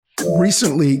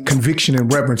Recently, conviction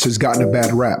and reverence has gotten a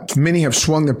bad rap. Many have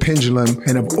swung the pendulum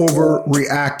and have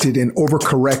overreacted and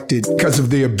overcorrected because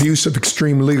of the abuse of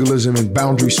extreme legalism and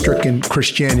boundary-stricken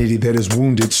Christianity that has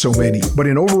wounded so many. But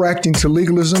in overacting to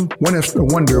legalism, one has to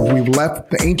wonder if we've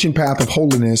left the ancient path of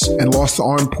holiness and lost the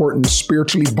all-important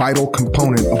spiritually vital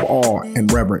component of awe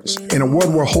and reverence. In a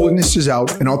world where holiness is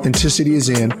out and authenticity is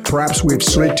in, perhaps we have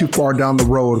slid too far down the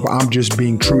road of I'm just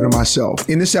being true to myself.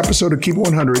 In this episode of Keep It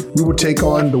 100, we will take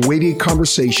on the weighty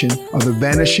conversation of the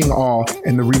vanishing awe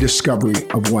and the rediscovery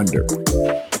of wonder.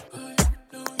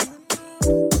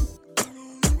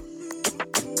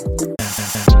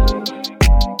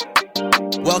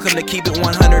 Welcome to Keep It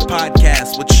 100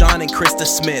 podcast with Sean and Krista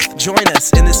Smith. Join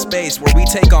us in this space where we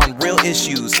take on real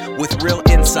issues with real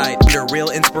insight under real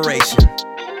inspiration.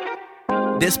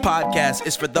 This podcast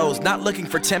is for those not looking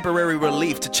for temporary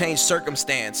relief to change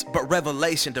circumstance, but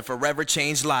revelation to forever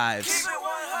change lives.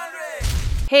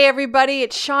 Hey everybody,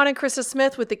 it's Sean and Krista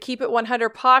Smith with the Keep It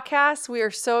 100 podcast. We are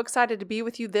so excited to be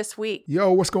with you this week.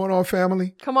 Yo, what's going on,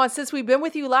 family? Come on, since we've been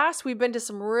with you last, we've been to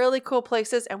some really cool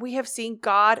places and we have seen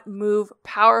God move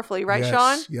powerfully, right,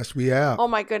 Sean? Yes, we have. Oh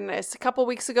my goodness. A couple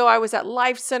weeks ago, I was at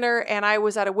Life Center and I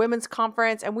was at a women's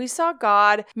conference and we saw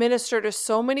God minister to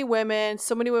so many women.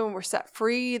 So many women were set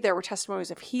free. There were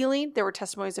testimonies of healing. There were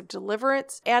testimonies of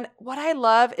deliverance. And what I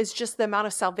love is just the amount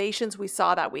of salvations we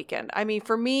saw that weekend. I mean,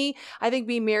 for me, I think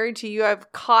being married to you,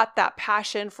 I've caught that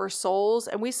passion for souls.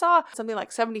 And we saw something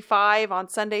like 75 on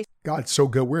Sunday. God's so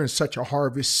good. We're in such a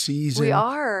harvest season. We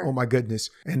are. Oh my goodness.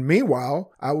 And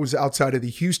meanwhile, I was outside of the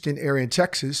Houston area in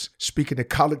Texas speaking to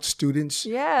college students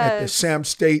at the Sam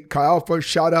State Chi Alpha.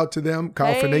 Shout out to them,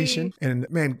 Chi Alpha Nation. And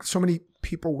man, so many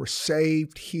people were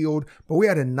saved, healed, but we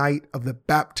had a night of the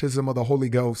baptism of the Holy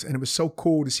Ghost. And it was so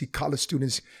cool to see college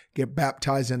students get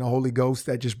baptized in the Holy Ghost.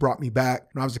 That just brought me back.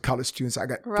 When I was a college student, I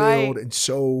got filled and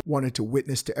so wanted to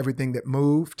witness to everything that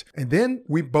moved. And then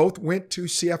we both went to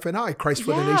CFNI, Christ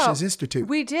for the Nations Institute.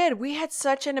 We did. We had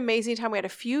such an amazing time. We had a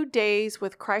few days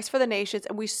with Christ for the Nations,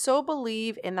 and we so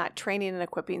believe in that training and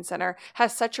equipping center.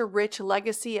 Has such a rich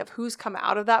legacy of who's come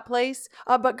out of that place.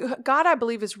 But God, I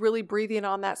believe, is really breathing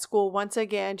on that school once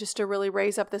again, just to really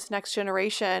raise up this next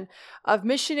generation of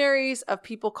missionaries, of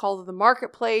people called to the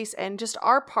marketplace, and just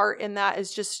our part in that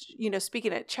is just,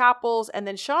 speaking at chapels. And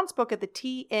then Sean spoke at the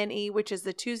TNE, which is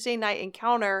the Tuesday night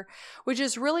encounter, which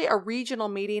is really a regional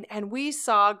meeting. And we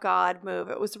saw God move.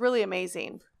 It was really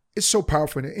amazing. It's so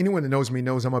powerful. And anyone that knows me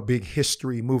knows I'm a big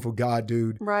history, move of God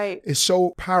dude. Right. It's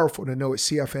so powerful to know at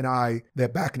CFNI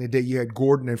that back in the day, you had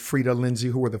Gordon and Frida Lindsay,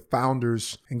 who were the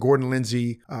founders. And Gordon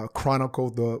Lindsay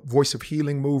chronicled the Voice of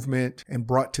Healing movement and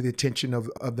brought to the attention of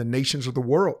the nations of the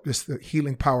world, just the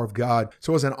healing power of God.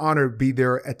 So it was an honor to be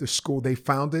there at the school they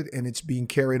founded, and it's being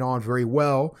carried on very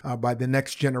well by the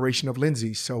next generation of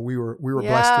Lindsays. So we were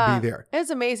blessed to be there. It was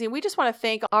amazing. We just want to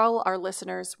thank all our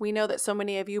listeners. We know that so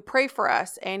many of you pray for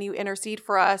us and you intercede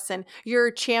for us, and you're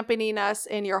championing us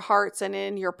in your hearts and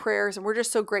in your prayers. And we're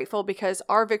just so grateful because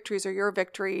our victories are your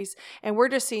victories. And we're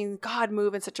just seeing God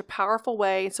move in such a powerful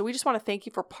way. So we just want to thank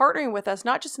you for partnering with us,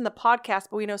 not just in the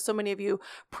podcast, but we know so many of you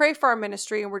pray for our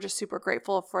ministry, and we're just super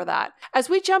grateful for that. As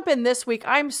we jump in this week,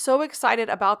 I'm so excited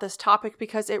about this topic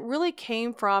because it really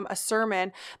came from a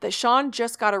sermon that Sean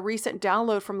just got a recent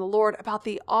download from the Lord about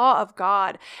the awe of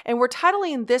God. And we're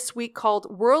titling this week called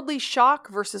Worldly Shock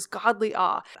versus Godly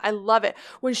Awe. I love it.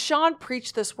 When Sean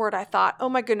preached this word, I thought, oh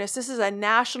my goodness, this is a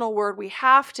national word. We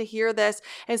have to hear this.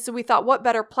 And so we thought, what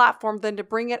better platform than to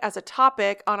bring it as a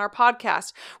topic on our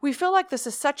podcast? We feel like this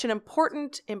is such an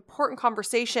important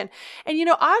conversation. And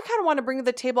I kind of want to bring to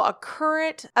the table a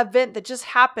current event that just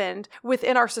happened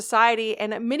within our society.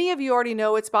 And many of you already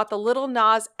know it's about the Lil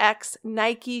Nas X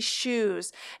Nike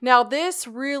shoes. Now, this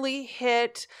really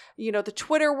hit, the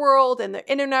Twitter world and the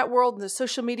internet world and the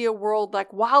social media world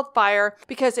like wildfire,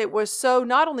 because it was so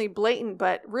not only blatant,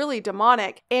 but really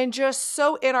demonic and just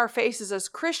so in our faces as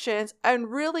Christians,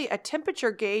 and really a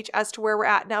temperature gauge as to where we're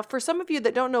at. Now, for some of you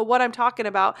that don't know what I'm talking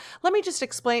about, let me just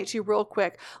explain it to you real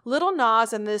quick. Lil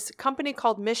Nas and this company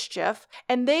called Mischief,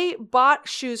 and they bought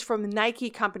shoes from Nike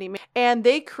company, and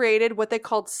they created what they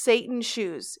called Satan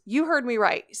shoes. You heard me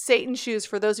right. Satan shoes,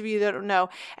 for those of you that don't know.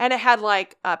 And it had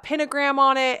like a pentagram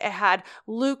on it. It had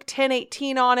Luke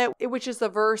 10:18 on it, which is the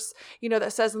verse,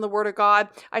 that says in the Word of God,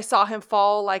 I saw him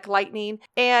fall like lightning.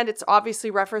 And it's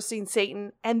obviously referencing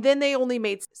Satan. And then they only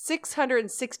made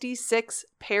 666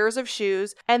 pairs of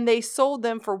shoes, and they sold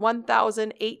them for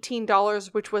 $1,018,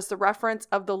 which was the reference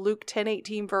of the Luke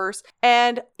 10:18 verse.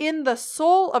 And in the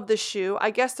sole of the shoe, I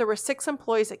guess there were 6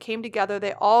 employees that came together.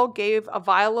 They all gave a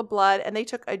vial of blood, and they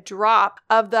took a drop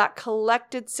of that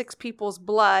collected 6 people's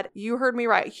blood. You heard me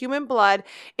right, human blood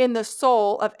in the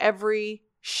sole of every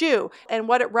shoe. And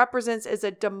what it represents is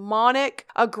a demonic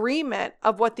agreement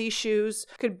of what these shoes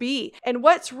could be. And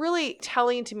what's really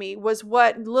telling to me was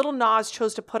what Little Nas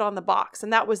chose to put on the box.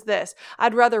 And that was this: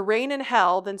 I'd rather reign in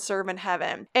hell than serve in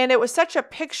heaven. And it was such a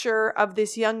picture of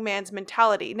this young man's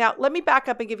mentality. Now, let me back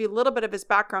up and give you a little bit of his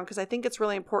background, because I think it's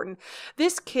really important.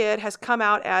 This kid has come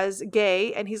out as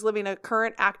gay, and he's living a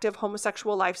current active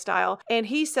homosexual lifestyle. And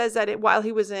he says that while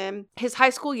he was in his high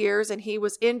school years and he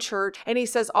was in church, and he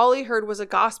says all he heard was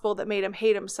a gospel that made him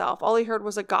hate himself. All he heard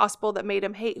was a gospel that made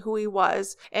him hate who he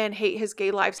was and hate his gay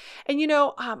lives. And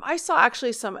I saw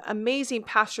actually some amazing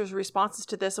pastors' responses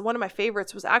to this. And one of my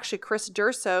favorites was actually Chris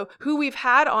Durso, who we've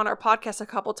had on our podcast a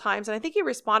couple times. And I think he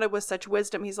responded with such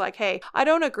wisdom. He's like, hey, I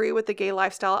don't agree with the gay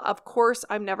lifestyle. Of course,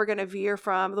 I'm never going to veer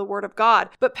from the word of God.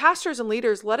 But pastors and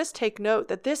leaders, let us take note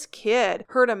that this kid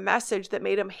heard a message that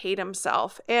made him hate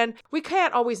himself. And we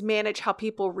can't always manage how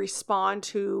people respond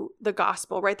to the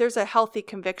gospel, right? There's a healthy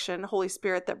conviction, Holy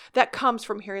Spirit, that comes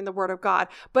from hearing the word of God.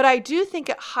 But I do think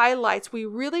it highlights, we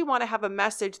really want to have a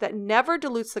message that never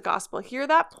dilutes the gospel. Hear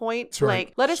that point blank.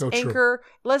 Right. Let us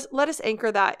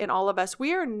anchor that in all of us.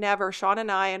 We are never, Sean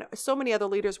and I, and so many other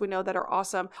leaders we know that are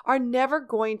awesome, are never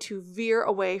going to veer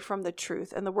away from the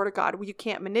truth and the word of God. You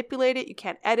can't manipulate it. You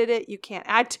can't edit it. You can't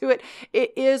add to it.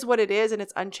 It is what it is, and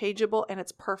it's unchangeable, and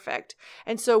it's perfect.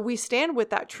 And so we stand with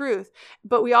that truth,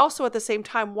 but we also at the same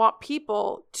time want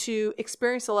people to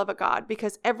experience the love of God,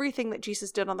 because everything that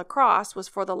Jesus did on the cross was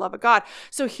for the love of God.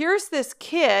 So here's this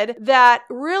kid that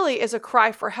really is a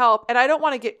cry for help. And I don't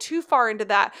want to get too far into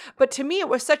that, but to me, it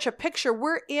was such a picture.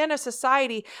 We're in a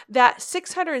society that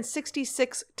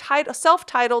 666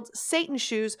 self-titled Satan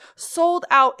shoes sold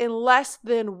out in less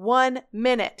than 1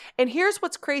 minute. And here's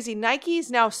what's crazy. Nike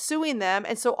is now suing them.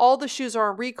 And so all the shoes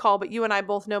are on recall, but you and I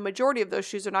both know majority of those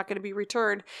shoes are not going to be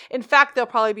returned. In fact, they'll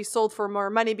probably be sold for more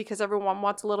money because everyone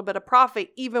wants a little bit of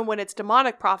profit, even when it's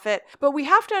demonic profit. But we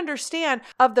have to understand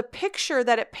of the picture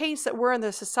that it paints that we're in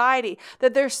the society,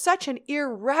 that there's such an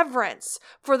irreverence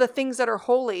for the things that are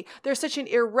holy. There's such an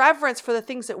irreverence for the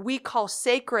things that we call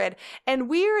sacred. And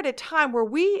we're at a time where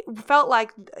we felt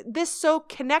like this so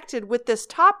connected with this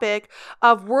topic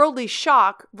of worldly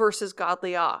shock versus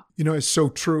godly awe. It's so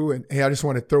true. And hey, I just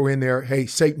want to throw in there, hey,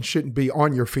 Satan shouldn't be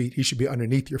on your feet. He should be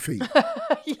underneath your feet.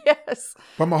 Yes.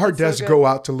 But my heart does go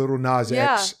out to Little Nas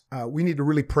X. Yeah. We need to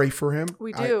really pray for him.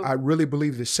 We do. I really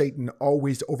believe that Satan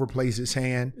always overplays his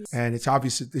hand. And it's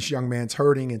obvious that this young man's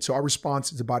hurting. And so our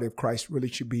response as the body of Christ really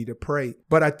should be to pray.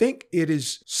 But I think it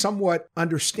is somewhat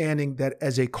understanding that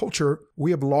as a culture,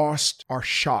 we have lost our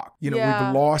shock. We've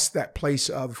lost that place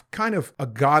of kind of a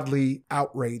godly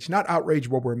outrage. Not outrage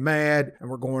where we're mad and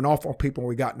we're going off on people and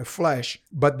we got in the flesh,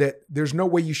 but that there's no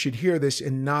way you should hear this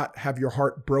and not have your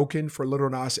heart broken for Little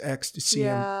Nas X to see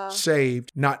him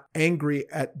saved, not angry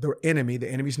at the enemy.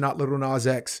 The enemy's not Little Nas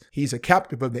X. He's a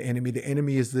captive of the enemy. The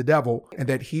enemy is the devil, and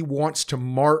that he wants to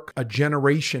mark a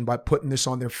generation by putting this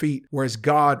on their feet, whereas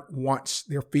God wants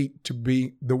their feet to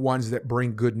be the ones that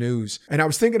bring good news. And I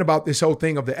was thinking about this whole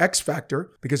thing of the X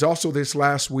Factor, because also this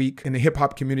last week in the hip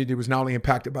hop community was not only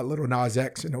impacted by Little Nas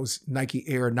X and those Nike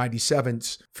Air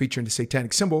 97s featuring the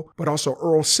satanic symbol, but also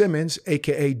Earl Simmons,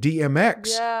 aka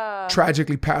DMX,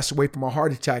 tragically passed away from a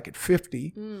heart attack at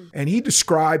 50. And he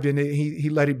described, and he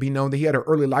let it be known that he had an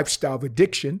early lifestyle of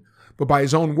addiction. But by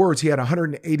his own words, he had a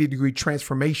 180-degree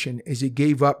transformation as he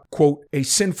gave up, quote, a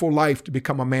sinful life to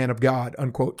become a man of God,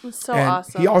 unquote. That's so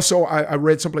awesome. He also, I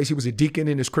read someplace, he was a deacon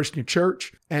in his Christian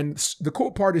church. And the cool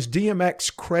part is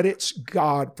DMX credits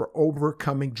God for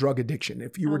overcoming drug addiction.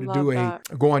 If you were to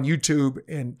go on YouTube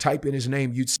and type in his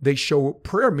name, they show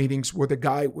prayer meetings where the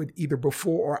guy would either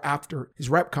before or after his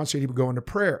rap concert, he would go into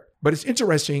prayer. But it's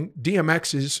interesting,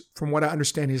 DMX's, from what I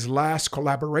understand, his last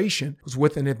collaboration was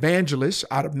with an evangelist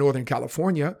out of Northern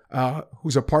California,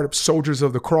 who's a part of Soldiers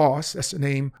of the Cross. That's the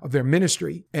name of their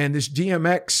ministry. And this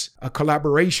DMX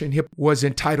collaboration was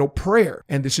entitled Prayer.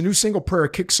 And this new single Prayer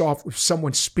kicks off with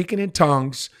someone speaking in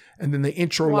tongues. And then the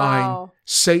intro line,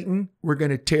 Satan, we're going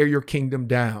to tear your kingdom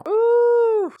down.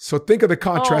 Ooh. So think of the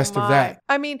contrast of that.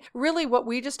 I mean, really what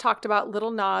we just talked about, Lil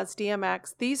Nas,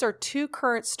 DMX, these are two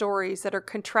current stories that are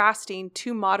contrasting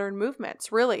two modern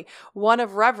movements, really. One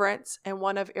of reverence and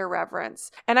one of irreverence.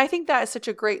 And I think that is such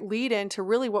a great lead into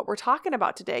really what we're talking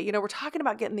about today. We're talking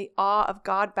about getting the awe of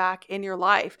God back in your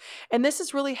life. And this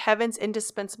is really heaven's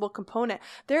indispensable component.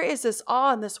 There is this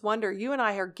awe and this wonder you and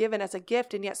I are given as a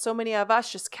gift, and yet so many of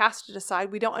us just cast it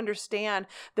aside. We don't understand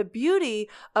the beauty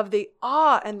of the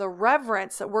awe and the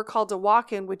reverence that we're called to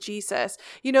walk in with Jesus.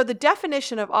 The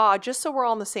definition of awe, just so we're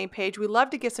all on the same page, we love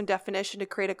to give some definition to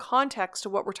create a context to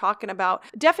what we're talking about.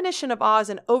 Definition of awe is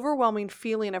an overwhelming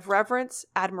feeling of reverence,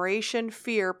 admiration,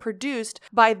 fear produced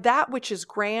by that which is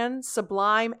grand,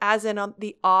 sublime, as in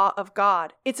the awe of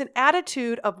God. It's an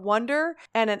attitude of wonder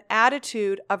and an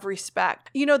attitude of respect.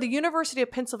 The University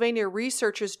of Pennsylvania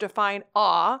researchers define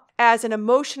awe as an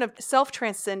emotion of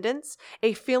self-transcendence,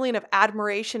 a feeling of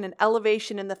admiration and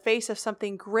elevation in the face of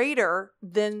something greater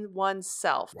than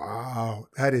oneself. Wow,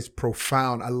 that is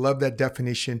profound. I love that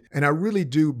definition. And I really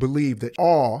do believe that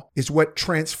awe is what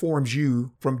transforms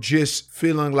you from just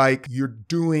feeling like you're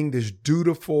doing this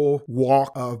dutiful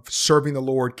walk of serving the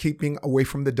Lord, keeping away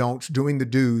from the don'ts, doing the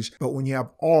do's. But when you have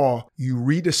awe, you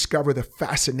rediscover the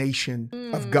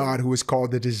fascination of God, who is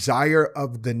called the desire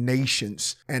of the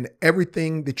nations. And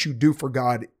everything that you do for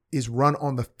God is run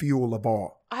on the fuel of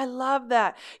awe. I love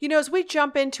that. As we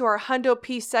jump into our Hundo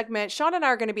P segment, Sean and I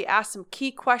are going to be asked some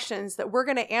key questions that we're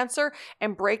going to answer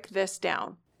and break this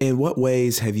down. In what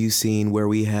ways have you seen where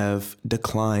we have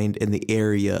declined in the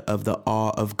area of the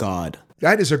awe of God?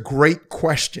 That is a great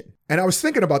question. And I was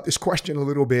thinking about this question a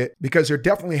little bit because there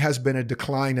definitely has been a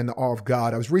decline in the awe of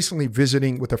God. I was recently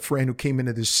visiting with a friend who came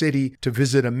into the city to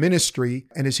visit a ministry.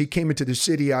 And as he came into the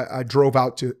city, I drove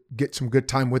out to get some good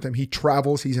time with him. He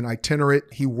travels. He's an itinerant.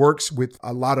 He works with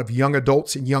a lot of young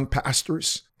adults and young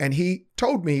pastors. And he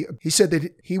told me, he said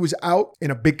that he was out in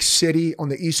a big city on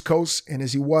the East Coast. And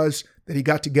as he was, that he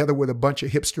got together with a bunch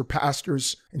of hipster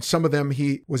pastors, and some of them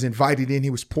he was invited in.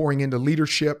 He was pouring into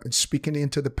leadership and speaking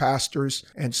into the pastors,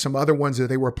 and some other ones that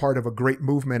they were part of a great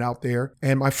movement out there.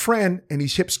 And my friend and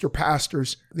these hipster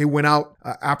pastors, they went out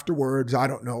afterwards, I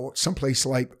don't know, someplace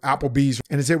like Applebee's.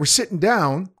 And as they were sitting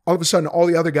down, all of a sudden, all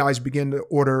the other guys began to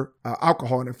order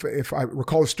alcohol. And if I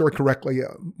recall the story correctly,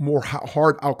 more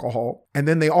hard alcohol. And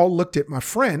then they all looked at my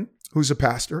friend, who's a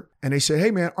pastor, and they said,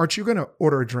 "Hey man, aren't you going to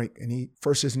order a drink?" And he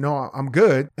first says, "No, I'm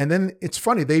good." And then it's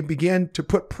funny, they began to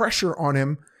put pressure on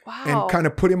him. Wow. And kind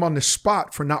of put him on the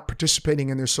spot for not participating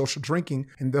in their social drinking.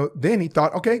 And then he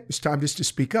thought, okay, it's time just to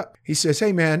speak up. He says,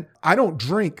 "Hey man, I don't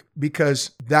drink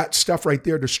because that stuff right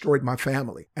there destroyed my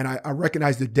family. And I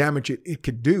recognize the damage it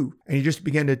could do." And he just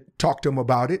began to talk to him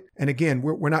about it. And again,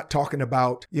 we're not talking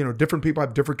about, different people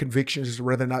have different convictions as to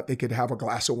whether or not they could have a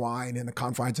glass of wine in the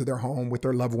confines of their home with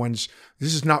their loved ones.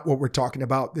 This is not what we're talking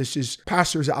about. This is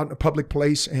pastors out in a public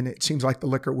place. And it seems like the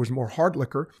liquor was more hard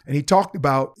liquor. And he talked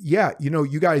about,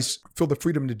 you guys feel the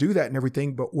freedom to do that and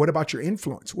everything, but what about your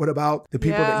influence? What about the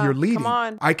people that you're leading? Come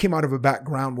on. I came out of a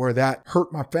background where that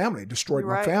hurt my family, destroyed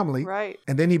my family. Right.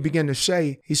 And then he began to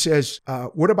say, he says,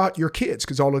 what about your kids?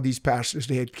 Because all of these pastors,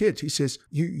 they had kids. He says,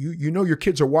 you know your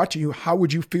kids are watching you. How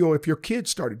would you feel if your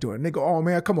kids started doing it? And they go, "Oh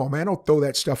man, come on, man, don't throw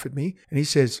that stuff at me." And he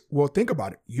says, "Well, think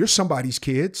about it. You're somebody's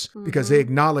kids," because they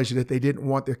acknowledged that they didn't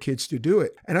want their kids to do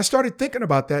it. And I started thinking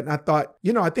about that. And I thought,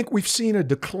 I think we've seen a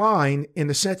decline in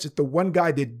the sense that the one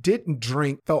guy that didn't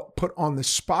drink felt put on the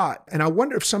spot. And I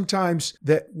wonder if sometimes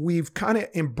that we've kind of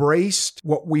embraced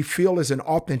what we feel is an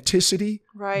authenticity,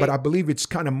 right? But I believe it's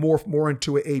kind of morphed more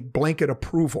into a blanket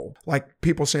approval. Like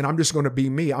people saying, "I'm just going to be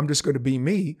me. I'm just going to be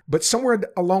me." But somewhere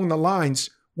along the lines,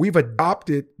 we've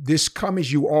adopted this come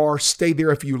as you are, stay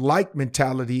there if you like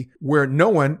mentality, where no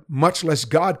one, much less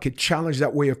God, could challenge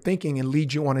that way of thinking and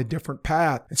lead you on a different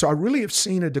path. And so I really have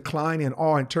seen a decline in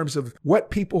awe in terms of what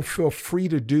people feel free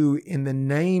to do in the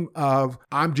name of,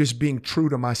 "I'm just being true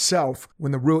to myself,"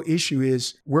 when the real issue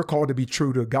is we're called to be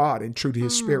true to God and true to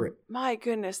His Spirit. My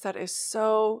goodness, that is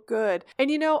so good.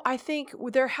 And I think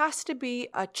there has to be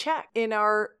a check in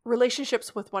our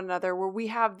relationships with one another where we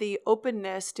have the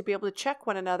openness to be able to check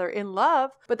one another in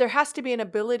love, but there has to be an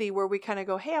ability where we kind of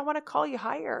go, "Hey, I want to call you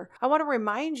higher. I want to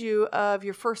remind you of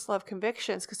your first love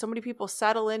convictions," because so many people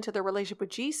settle into their relationship with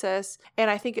Jesus. And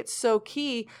I think it's so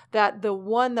key that the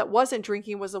one that wasn't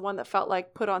drinking was the one that felt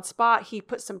like put on spot. He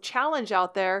put some challenge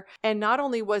out there, and not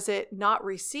only was it not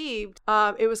received,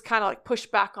 it was kind of like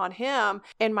pushed back on him.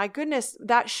 And my goodness,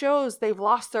 that shows they've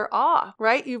lost their awe,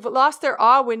 right? You've lost their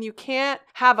awe when you can't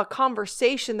have a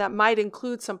conversation that might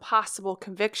include some possible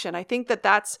conviction. I think that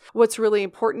that's what's really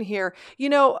important here.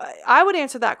 I would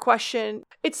answer that question.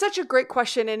 It's such a great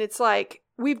question. And it's like,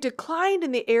 we've declined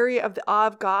in the area of the awe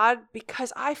of God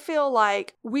because I feel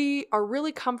like we are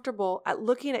really comfortable at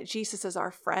looking at Jesus as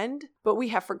our friend, but we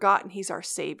have forgotten he's our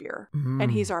Savior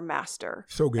and he's our Master.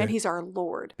 So good. And he's our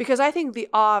Lord. Because I think the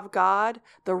awe of God,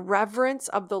 the reverence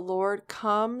of the Lord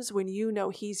comes when you know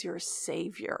he's your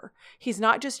Savior. He's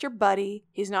not just your buddy.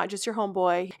 He's not just your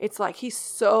homeboy. It's like he's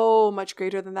so much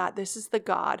greater than that. This is the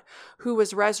God who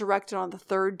was resurrected on the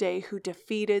third day, who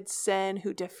defeated sin,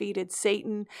 who defeated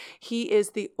Satan. He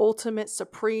is the ultimate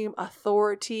supreme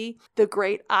authority, the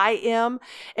great I am.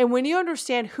 And when you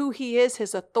understand who he is,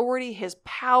 his authority, his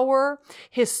power,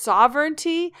 his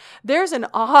sovereignty, there's an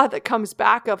awe that comes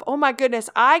back of, oh my goodness,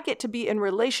 I get to be in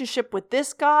relationship with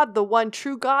this God, the one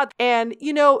true God. And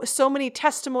so many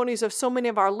testimonies of so many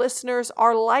of our listeners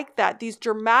are like that, these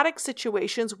dramatic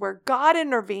situations where God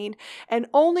intervened, and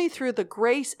only through the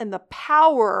grace and the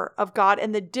power of God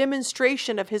and the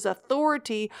demonstration of his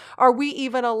authority are we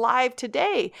even alive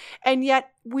today. And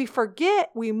yet we forget,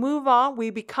 we move on, we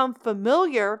become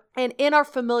familiar, and in our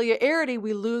familiarity,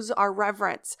 we lose our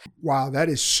reverence. Wow, that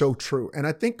is so true. And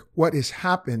I think what has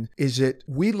happened is that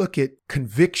we look at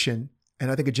conviction,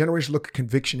 and I think a generation look at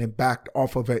conviction and backed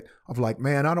off of it, of like,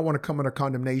 man, I don't want to come under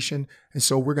condemnation, and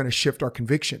so we're going to shift our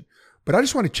conviction. But I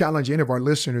just want to challenge any of our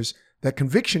listeners that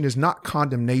conviction is not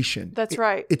condemnation. That's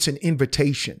right. It's an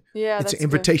invitation. Yeah, it's an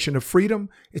invitation to freedom.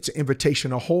 It's an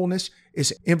invitation to wholeness. It's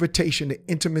an invitation to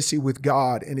intimacy with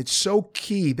God. And it's so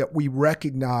key that we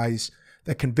recognize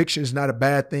that conviction is not a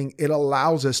bad thing. It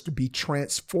allows us to be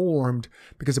transformed,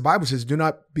 because the Bible says, do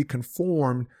not be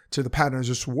conformed to the patterns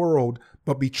of this world,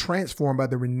 but be transformed by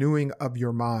the renewing of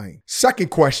your mind. Second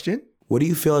question. What do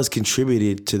you feel has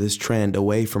contributed to this trend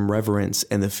away from reverence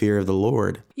and the fear of the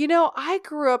Lord? I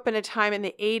grew up in a time in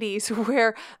the 80s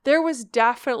where there was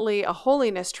definitely a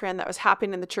holiness trend that was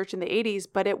happening in the church in the 80s,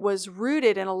 but it was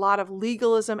rooted in a lot of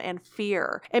legalism and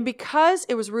fear. And because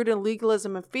it was rooted in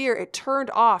legalism and fear, it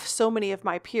turned off so many of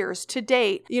my peers. To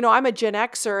date, I'm a Gen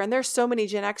Xer, and there's so many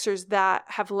Gen Xers that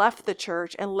have left the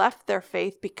church and left their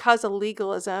faith because of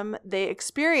legalism they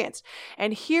experienced.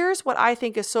 And here's what I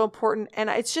think is so important, and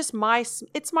it's just my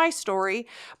story.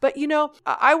 But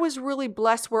I was really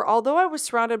blessed where, although I was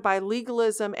surrounded by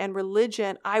legalism and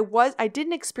religion, I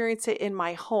didn't experience it in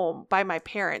my home by my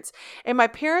parents. And my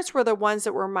parents were the ones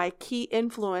that were my key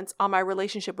influence on my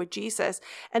relationship with Jesus.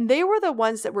 And they were the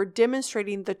ones that were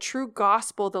demonstrating the true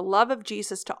gospel, the love of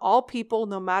Jesus to all people,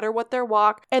 no matter what their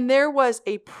walk. And there was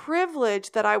a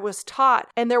privilege that I was taught.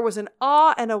 And there was an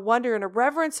awe and a wonder and a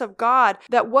reverence of God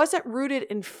that wasn't rooted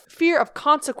in fear of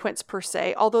consequence per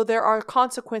se, although there are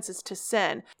consequences to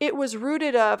sin. It was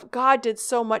rooted of, God did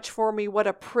so much for me. What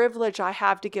a privilege I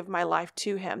have to give my life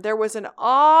to him. There was an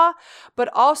awe, but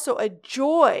also a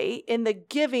joy in the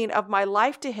giving of my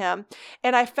life to him.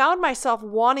 And I found myself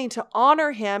wanting to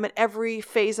honor him in every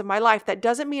phase of my life. That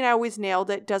doesn't mean I always nailed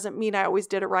it. Doesn't mean I always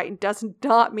did it right. And does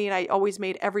not mean I always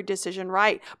made every decision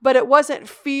right. But it wasn't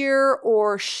fear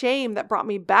or shame that brought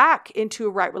me back into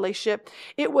a right relationship.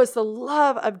 It was the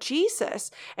love of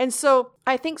Jesus. And so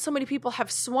I think so many people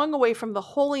have swung away from the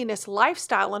holiness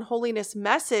lifestyle and holiness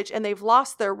message, and they've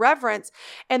lost their reverence,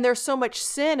 and there's so much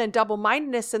sin and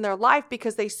double-mindedness in their life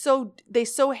because they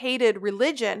so hated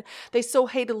religion, they so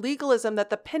hated legalism,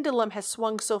 that the pendulum has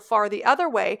swung so far the other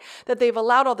way that they've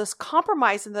allowed all this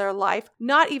compromise in their life,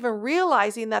 not even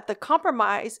realizing that the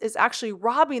compromise is actually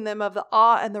robbing them of the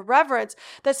awe and the reverence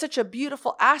that's such a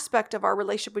beautiful aspect of our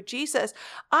relationship with Jesus.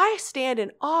 I stand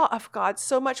in awe of God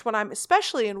so much when I'm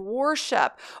especially in worship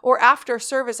or after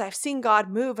service. I've seen God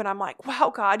move and I'm like,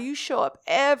 wow, God, you show up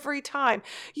every time.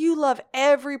 You love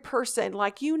every person.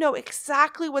 Like, you know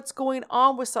exactly what's going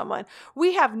on with someone.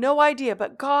 We have no idea,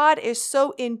 but God is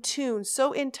so in tune,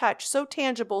 so in touch, so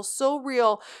tangible, so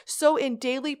real, so in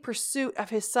daily pursuit of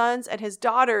his sons and his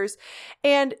daughters.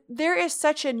 And there is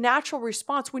such a natural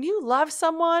response. When you love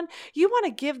someone, you want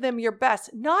to give them your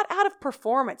best, not out of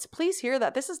performance. Please hear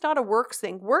that. This is not a works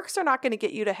thing. Works are not going to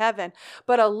get you to heaven,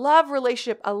 but a love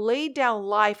relationship, a laid down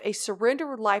life, a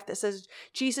surrendered life that says,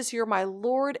 Jesus, you're my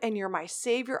Lord and you're my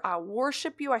Savior. I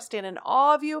worship you. I stand in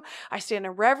awe of you. I stand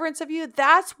in reverence of you.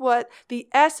 That's what the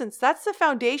essence, that's the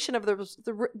foundation of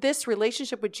this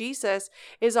relationship with Jesus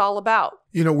is all about.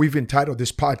 You know, we've entitled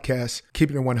this podcast,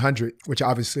 Keeping It 100, which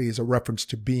obviously is a reference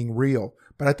to being real.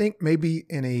 But I think maybe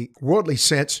in a worldly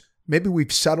sense, maybe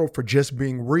we've settled for just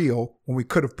being real when we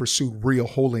could have pursued real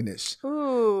holiness.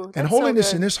 Ooh, and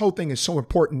holiness so in this whole thing is so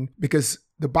important because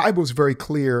the Bible is very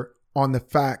clear on the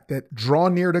fact that draw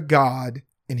near to God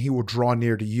and he will draw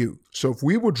near to you. So if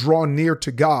we will draw near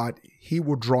to God, he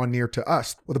will draw near to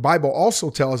us. Well, the Bible also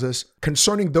tells us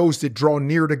concerning those that draw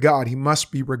near to God, he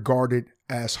must be regarded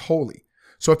as holy.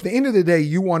 So if at the end of the day,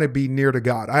 you want to be near to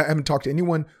God, I haven't talked to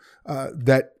anyone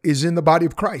that is in the body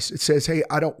of Christ. It says, hey,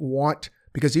 I don't want,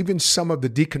 because even some of the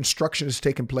deconstruction that's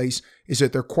taking place is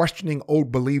that they're questioning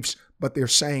old beliefs, but they're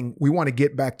saying, we want to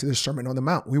get back to the Sermon on the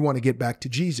Mount. We want to get back to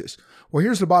Jesus. Well,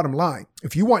 here's the bottom line.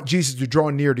 If you want Jesus to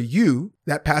draw near to you,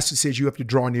 that passage says you have to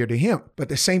draw near to him. But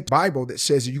the same Bible that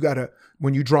says you got to,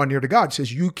 when you draw near to God,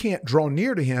 says you can't draw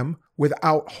near to him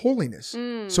without holiness.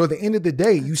 So at the end of the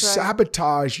day, you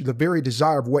sabotage the very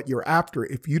desire of what you're after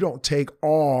if you don't take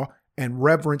awe and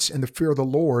reverence and the fear of the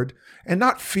Lord, and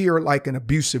not fear like an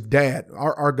abusive dad.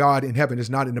 Our God in heaven is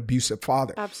not an abusive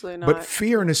father. Absolutely not. But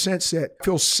fear in the sense that I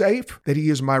feel safe, that he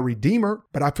is my redeemer,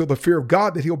 but I feel the fear of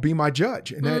God that he'll be my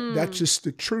judge. And that's just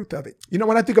the truth of it. You know,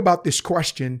 when I think about this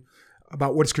question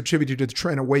about what's contributed to the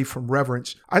trend away from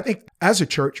reverence, I think as a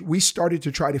church, we started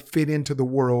to try to fit into the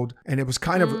world. And it was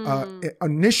kind of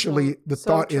initially the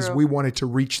thought is we wanted to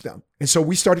reach them. And so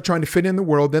we started trying to fit in the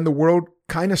world. Then the world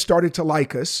kind of started to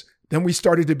like us. Then we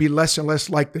started to be less and less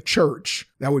like the church.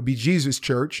 That would be Jesus'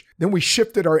 church. Then we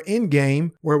shifted our end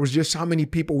game where it was just how many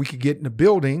people we could get in the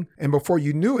building. And before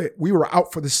you knew it, we were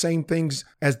out for the same things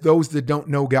as those that don't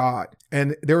know God.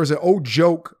 And there was an old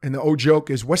joke, and the old joke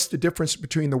is, what's the difference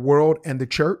between the world and the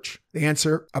church? The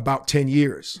answer, about 10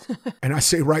 years. And I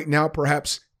say right now,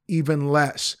 perhaps even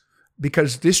less,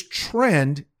 because this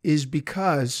trend is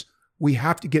because we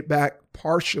have to get back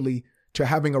partially to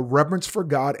having a reverence for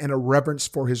God and a reverence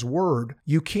for his word.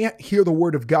 You can't hear the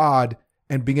word of God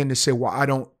and begin to say, well, I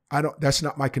don't, that's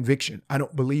not my conviction. I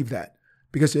don't believe that.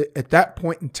 Because at that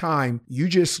point in time, you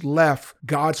just left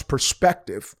God's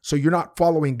perspective. So you're not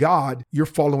following God, you're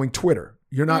following Twitter.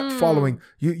 You're not following,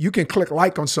 you can click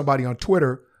like on somebody on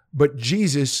Twitter, but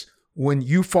Jesus, when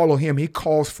you follow him, he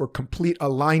calls for complete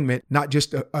alignment, not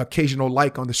just an occasional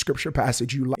like on the scripture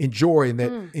passage you enjoy, and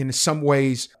that in some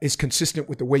ways is consistent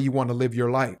with the way you want to live your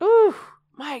life. Ooh,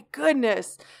 my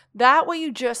goodness. That what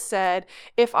you just said,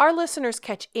 if our listeners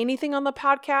catch anything on the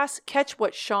podcast, catch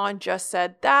what Sean just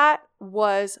said. That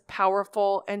was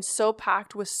powerful and so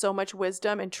packed with so much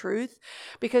wisdom and truth,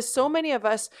 because so many of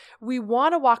us, we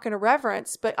want to walk in a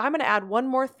reverence, but I'm going to add one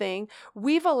more thing.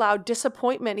 We've allowed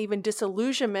disappointment, even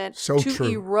disillusionment to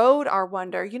erode our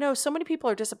wonder. You know, so many people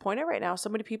are disappointed right now. So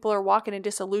many people are walking in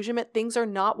disillusionment. Things are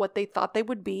not what they thought they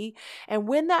would be. And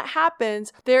when that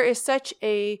happens, there is such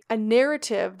a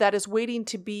narrative that is waiting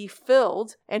to be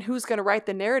filled. And who's going to write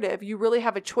the narrative? You really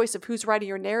have a choice of who's writing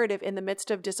your narrative in the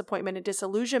midst of disappointment and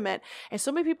disillusionment. And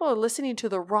so many people are listening to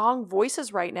the wrong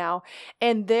voices right now.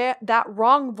 And that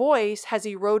wrong voice has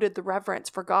eroded the reverence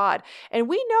for God. And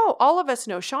we know, all of us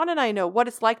know, Sean and I know what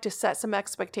it's like to set some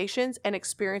expectations and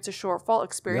experience a shortfall,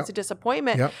 experience a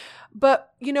disappointment.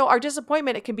 But, you know, our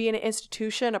disappointment, it can be in an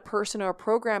institution, a person, or a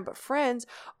program. But friends,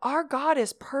 our God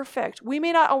is perfect. We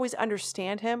may not always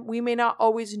understand him. We may not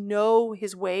always know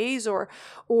his ways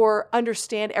or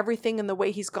understand everything in the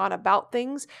way he's gone about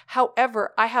things.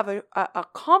 However, I have a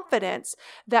confidence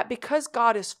that because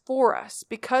God is for us,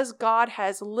 because God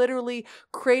has literally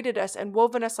created us and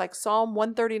woven us, like Psalm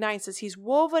 139 says, he's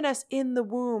woven us in the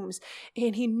wombs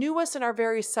and he knew us in our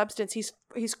very substance.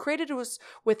 He's created us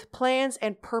with plans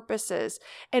and purposes.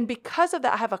 And because of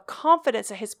that, I have a confidence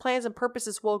that his plans and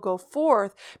purposes will go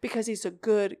forth because he's a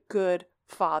good, good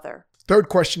Father. Third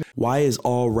question. Why is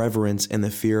all reverence and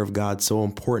the fear of God so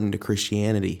important to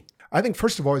Christianity? I think,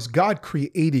 first of all, is God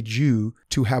created you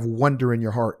to have wonder in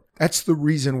your heart. That's the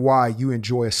reason why you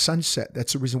enjoy a sunset.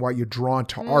 That's the reason why you're drawn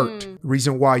to art. The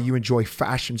reason why you enjoy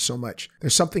fashion so much.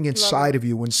 There's something inside of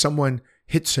you when someone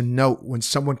hits a note, when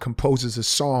someone composes a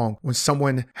song, when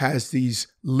someone has these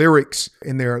lyrics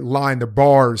in their line, the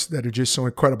bars that are just so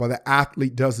incredible. The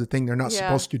athlete does the thing they're not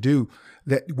supposed to do,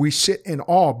 that we sit in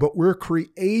awe, but we're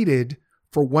created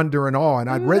for wonder and awe. And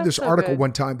I'd read this article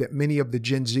one time that many of the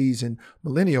Gen Zs and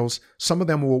millennials, some of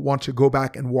them will want to go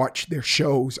back and watch their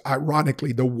shows,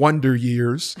 ironically, the Wonder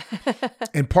Years.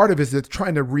 And part of it is they're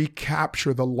trying to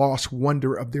recapture the lost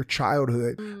wonder of their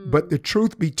childhood. But the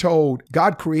truth be told,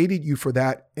 God created you for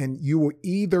that. And you will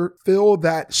either fill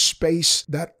that space,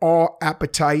 that awe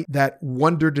appetite, that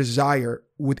wonder desire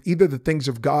with either the things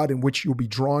of God in which you'll be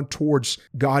drawn towards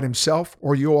God himself,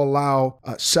 or you'll allow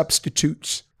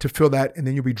substitutes to fill that, and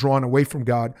then you'll be drawn away from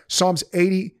God. Psalms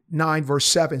 89 verse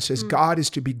 7 says, God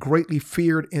is to be greatly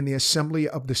feared in the assembly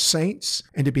of the saints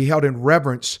and to be held in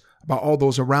reverence by all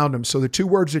those around him. So the two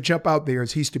words that jump out there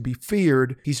is he's to be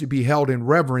feared, he's to be held in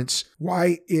reverence.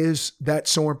 Why is that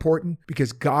so important?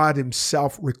 Because God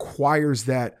himself requires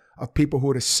that of people who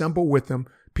would assemble with him.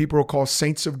 People are called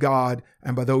saints of God,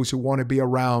 and by those who want to be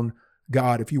around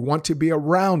God. If you want to be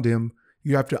around him,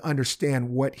 You have to understand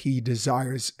what he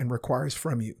desires and requires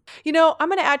from you. You know, I'm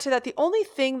going to add to that. The only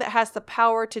thing that has the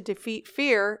power to defeat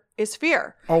fear is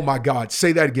fear. Oh my God.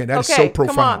 Say that again. That is so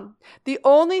profound. Come on. The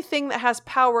only thing that has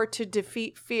power to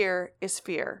defeat fear is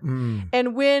fear.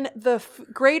 And when the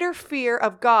greater fear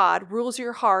of God rules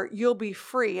your heart, you'll be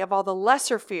free of all the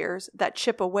lesser fears that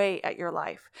chip away at your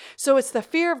life. So it's the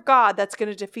fear of God that's going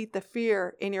to defeat the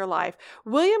fear in your life.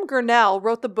 William Gurnall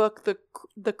wrote the book,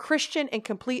 The Christian in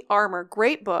Complete Armor.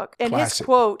 Great book. And Classic.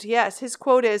 his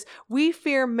quote is, "We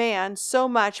fear man so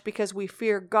much because we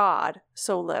fear God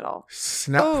so little."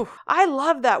 Snap. Oh, I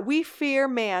love that. We fear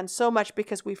man so much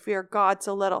because we fear God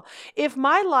so little. If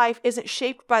my life isn't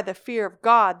shaped by the fear of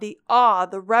God, the awe,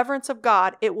 the reverence of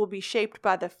God, it will be shaped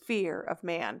by the fear of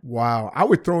man. Wow. I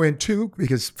would throw in too,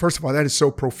 because first of all, that is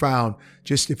so profound.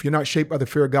 Just if you're not shaped by the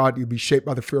fear of God, you'll be shaped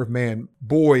by the fear of man.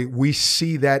 Boy, we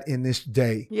see that in this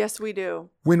day. Yes, we do.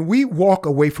 When we walk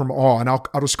away from awe, and I'll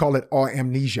just call it awe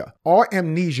amnesia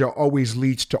always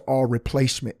leads to awe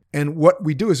replacement. And what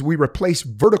we do is we replace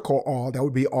vertical awe, that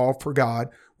would be awe for God.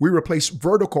 We replace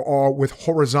vertical awe with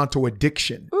horizontal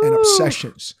addiction and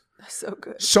obsessions. That's so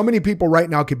good. So many people right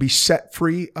now could be set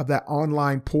free of that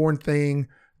online porn thing,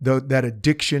 that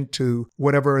addiction to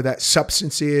whatever that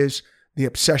substance is, the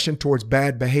obsession towards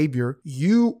bad behavior.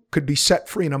 You could be set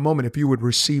free in a moment if you would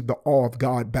receive the awe of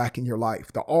God back in your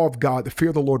life. The awe of God, the fear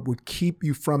of the Lord would keep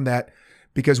you from that,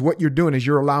 because what you're doing is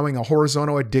you're allowing a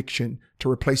horizontal addiction to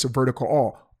replace a vertical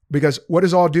awe. Because what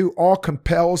does awe do? Awe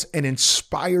compels and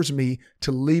inspires me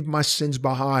to leave my sins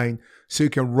behind so you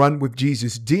can run with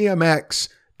Jesus. DMX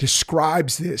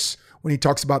describes this when he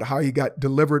talks about how he got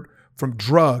delivered from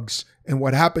drugs. And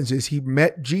what happens is he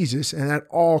met Jesus, and that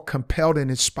awe compelled and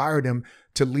inspired him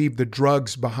to leave the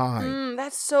drugs behind.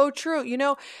 That's so true. You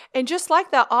know, and just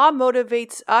like that, awe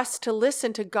motivates us to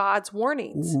listen to God's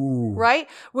warnings, right?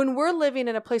 When we're living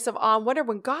in a place of awe and wonder,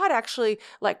 when God actually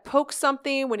like pokes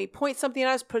something, when he points something at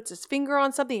us, puts his finger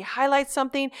on something, he highlights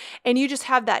something, and you just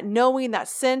have that knowing, that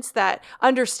sense, that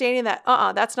understanding that,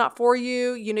 that's not for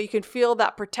you. You know, you can feel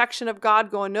that protection of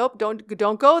God going, nope,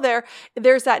 don't go there.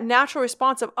 There's that natural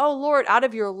response of, oh Lord, out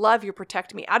of your love, you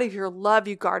protect me. Out of your love,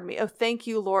 you guard me. Oh, thank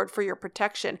you, Lord, for your protection.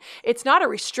 It's not a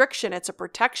restriction, it's a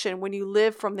protection when you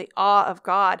live from the awe of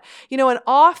God. You know, and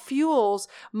awe fuels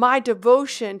my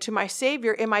devotion to my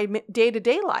Savior in my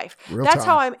day-to-day life. That's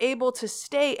how I'm able to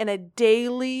stay in a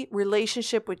daily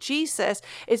relationship with Jesus,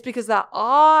 is because that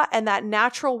awe and that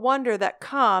natural wonder that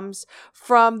comes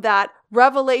from that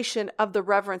revelation of the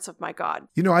reverence of my God.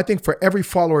 You know, I think for every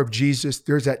follower of Jesus,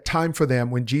 there's that time for them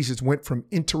when Jesus went from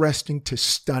interesting to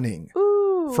stunning.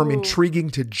 From intriguing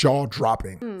to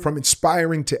jaw-dropping, from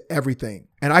inspiring to everything.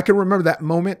 And I can remember that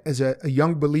moment as a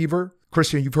young believer.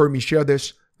 Christian, you've heard me share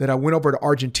this, that I went over to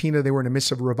Argentina. They were in the midst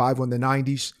of a revival in the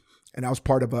 90s. And I was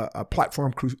part of a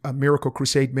platform, a miracle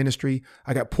crusade ministry.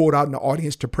 I got pulled out in the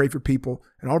audience to pray for people.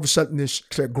 And all of a sudden, this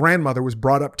grandmother was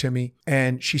brought up to me.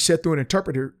 And she said through an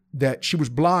interpreter that she was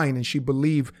blind and she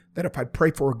believed that if I'd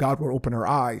pray for her, God would open her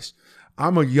eyes.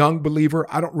 I'm a young believer.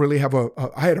 I don't really have I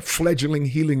had a fledgling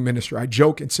healing ministry. I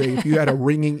joke and say, if you had a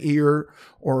ringing ear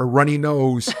or a runny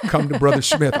nose, come to Brother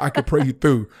Smith. I could pray you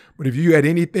through. But if you had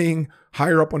anything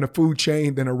higher up on the food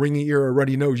chain than a ringing ear or a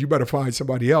runny nose, you better find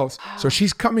somebody else. So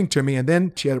she's coming to me, and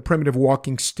then she had a primitive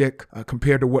walking stick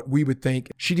compared to what we would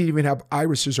think. She didn't even have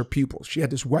irises or pupils. She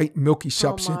had this white milky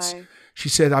substance. She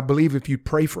said, I believe if you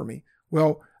pray for me.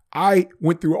 Well, I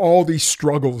went through all these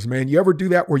struggles, man. You ever do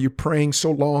that where you're praying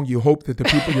so long, you hope that the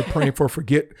people you're praying for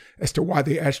forget as to why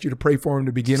they asked you to pray for them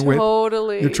to begin with?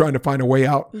 Totally. You're trying to find a way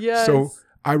out. Yes. So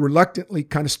I reluctantly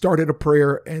kind of started a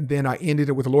prayer, and then I ended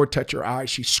it with, Lord, touch her eyes.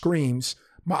 She screams.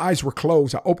 My eyes were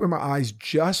closed. I opened my eyes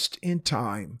just in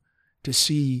time to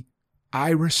see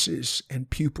irises and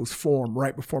pupils form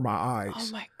right before my eyes.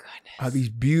 Oh my goodness. These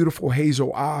beautiful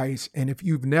hazel eyes. And if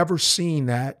you've never seen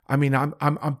that, I mean,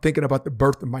 I'm thinking about the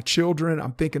birth of my children.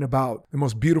 I'm thinking about the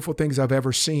most beautiful things I've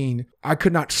ever seen. I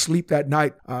could not sleep that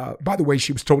night. By the way,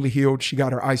 she was totally healed. She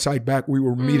got her eyesight back. We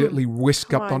were immediately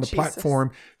whisked up on the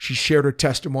platform. She shared her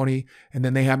testimony. And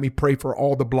then they had me pray for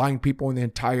all the blind people in the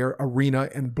entire arena,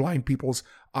 and blind people's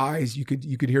eyes. You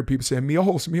could hear people saying, mi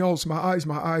ojos, my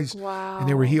eyes. Wow. And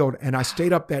they were healed. And I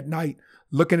stayed up that night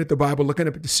looking at the Bible, looking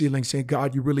up at the ceiling, saying,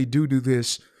 God, you really do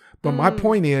this. But my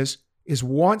point is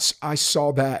once I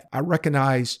saw that, I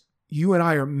recognized you and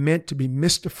I are meant to be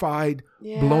mystified,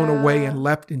 blown away, and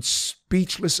left in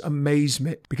speechless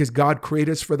amazement, because God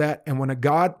created us for that. And when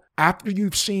after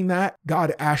you've seen that,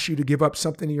 God asks you to give up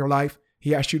something in your life,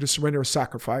 he asks you to surrender a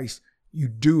sacrifice, you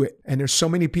do it. And there's so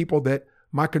many people that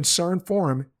my concern for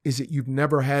them is that you've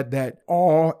never had that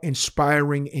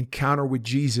awe-inspiring encounter with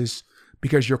Jesus,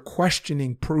 because your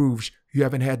questioning proves you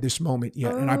haven't had this moment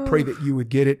yet. And I pray that you would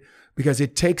get it, because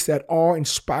it takes that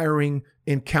awe-inspiring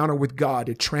encounter with God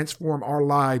to transform our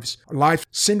lives,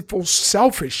 sinful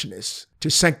selfishness to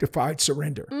sanctified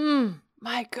surrender.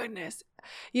 My goodness.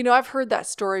 I've heard that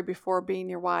story before, being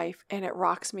your wife, and it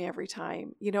rocks me every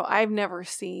time. I've never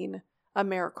seen a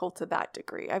miracle to that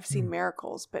degree. I've seen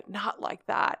miracles, but not like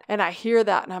that. And I hear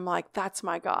that and I'm like, that's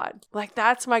my God. Like,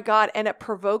 that's my God. And it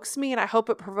provokes me. And I hope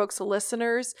it provokes the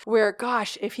listeners where,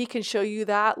 gosh, if he can show you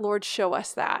that, Lord, show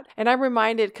us that. And I'm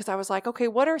reminded, because I was like, okay,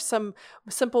 what are some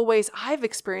simple ways I've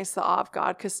experienced the awe of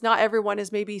God? Because not everyone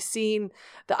has maybe seen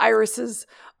the irises,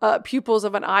 pupils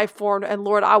of an eye formed. And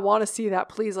Lord, I want to see that.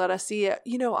 Please let us see it.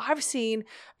 I've seen,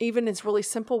 even in really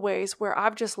simple ways, where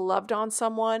I've just loved on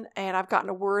someone and I've gotten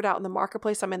a word out in the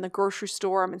marketplace. I'm in the grocery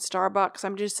store, I'm in Starbucks,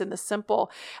 I'm just in the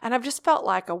simple, and I've just felt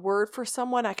like a word for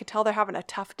someone. I could tell they're having a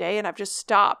tough day, and I've just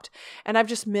stopped and I've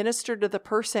just ministered to the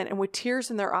person, and with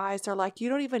tears in their eyes, they're like, you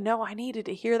don't even know I needed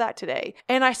to hear that today.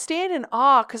 And I stand in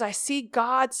awe because I see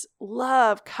God's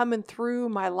love coming through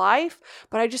my life,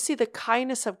 but I just see the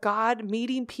kindness of God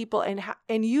meeting people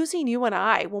and using you and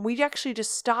I, when we actually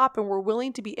just stop and we're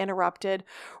willing to be interrupted,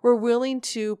 we're willing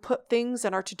to put things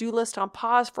in our to-do list on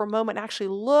pause for a moment and actually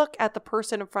look at the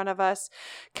person in front of us,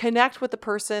 connect with the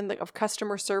person of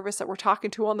customer service that we're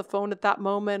talking to on the phone at that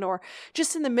moment, or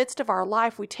just in the midst of our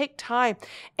life. We take time.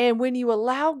 And when you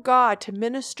allow God to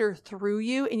minister through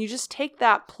you and you just take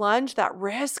that plunge, that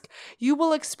risk, you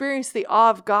will experience the awe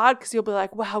of God, because you'll be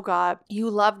like, wow, God, you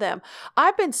love them.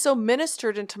 I've been so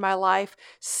ministered into my life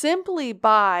simply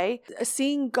by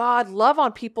seeing God love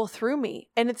on people through me.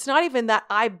 And it's not even that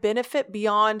I benefit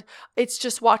beyond, it's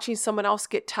just watching someone else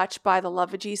get touched by the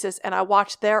love of Jesus. And I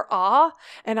watch their awe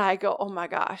and I go, oh my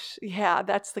gosh, yeah,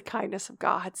 that's the kindness of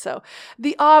God. So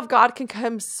the awe of God can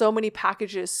come so many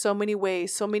packages, so many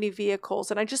ways, so many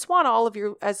vehicles. And I just want all of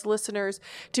you as listeners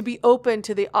to be open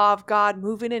to the awe of God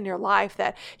moving in your life,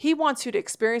 that he wants you to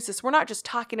experience this. We're not just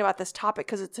talking about this topic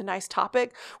because it's a nice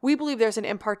topic. We believe there's an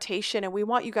impartation, and we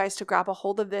want you guys to grab a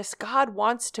hold of this. God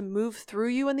wants to move through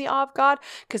you in the awe of God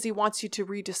because he wants you to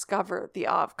rediscover the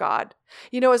awe of God.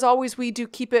 As always, we do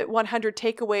Keep It 100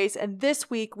 takeaways, and this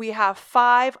week we have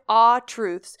 5 awe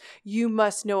truths you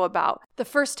must know about. The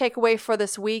first takeaway for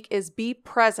this week is be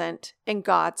present in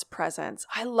God's presence.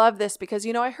 I love this because,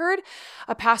 I heard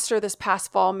a pastor this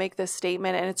past fall make this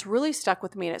statement, and it's really stuck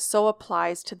with me, and it so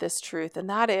applies to this truth. And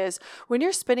that is, when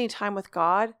you're spending time with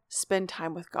God, spend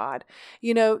time with God.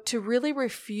 To really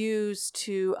refuse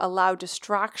to allow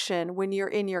distraction when you're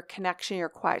in your connection, your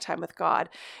quiet time with God.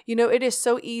 It is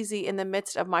so easy in the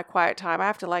midst of my quiet time. I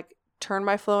have to turn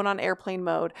my phone on airplane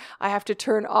mode. I have to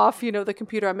turn off, the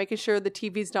computer. I'm making sure the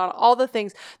TV's not, all the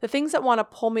things that want to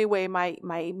pull me away.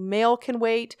 My mail can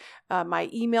wait. My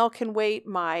email can wait.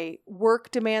 My work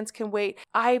demands can wait.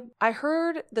 I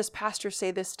heard this pastor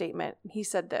say this statement. He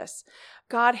said this: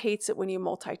 God hates it when you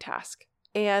multitask.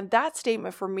 And that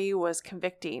statement for me was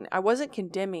convicting. I wasn't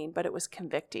condemning, but it was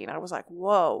convicting. I was like,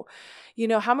 whoa,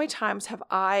 how many times have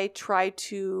I tried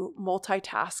to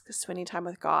multitask spending time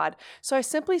with God? So I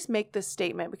simply make this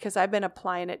statement because I've been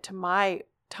applying it to my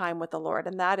time with the Lord.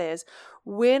 And that is,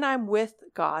 when I'm with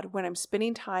God, when I'm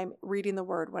spending time reading the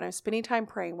word, when I'm spending time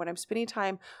praying, when I'm spending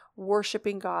time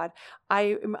worshiping God,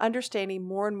 I am understanding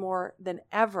more and more than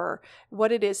ever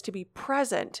what it is to be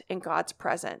present in God's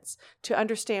presence. To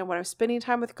understand, when I'm spending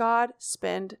time with God,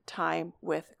 spend time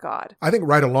with God. I think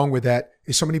right along with that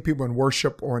is so many people in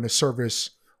worship or in a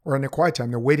service or in a quiet time,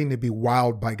 they're waiting to be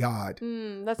wowed by God.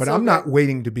 But I'm not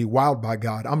waiting to be wowed by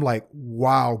God. I'm like,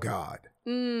 wow, God.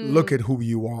 Look at who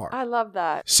you are. I love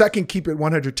that. Second Keep It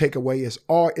 100 takeaway is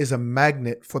awe is a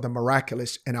magnet for the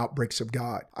miraculous and outbreaks of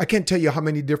God. I can't tell you how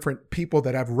many different people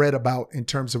that I've read about in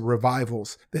terms of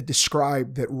revivals that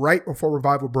describe that right before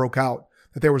revival broke out,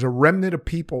 that there was a remnant of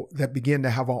people that began to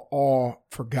have an awe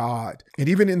for God. And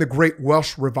even in the Great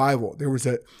Welsh Revival, there was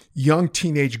a young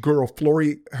teenage girl,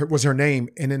 Flory was her name.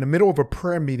 And in the middle of a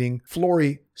prayer meeting,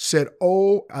 Flory said,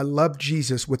 "Oh, I love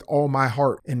Jesus with all my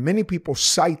heart." And many people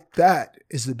cite that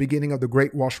as the beginning of the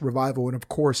Great Welsh Revival. And of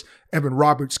course, Evan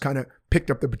Roberts kind of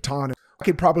picked up the baton. I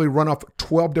could probably run off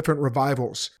 12 different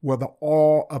revivals where the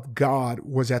awe of God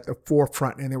was at the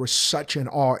forefront, and there was such an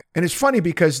awe. And it's funny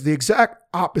because the exact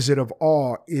opposite of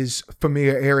awe is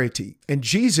familiarity. And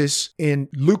Jesus in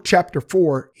Luke chapter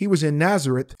 4, he was in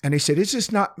Nazareth, and they said, "Is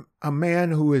this not a man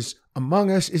who is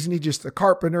among us? Isn't he just a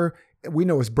carpenter? We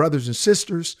know his brothers and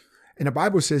sisters." And the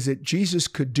Bible says that Jesus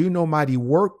could do no mighty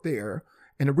work there.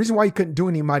 And the reason why he couldn't do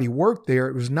any mighty work there,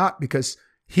 it was not because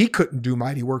he couldn't do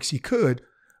mighty works. He could,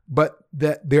 but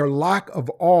that their lack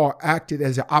of awe acted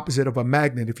as the opposite of a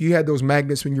magnet. If you had those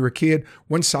magnets when you were a kid,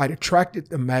 one side attracted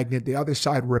the magnet, the other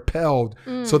side repelled.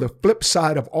 So the flip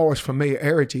side of awe is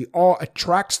familiarity. Awe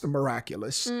attracts the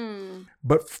miraculous,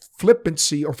 but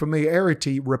flippancy or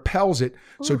familiarity repels it.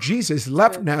 So Jesus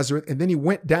left Nazareth, and then he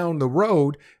went down the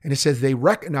road, and it says they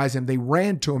recognized him, they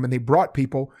ran to him, and they brought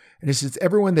people. And it says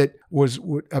everyone that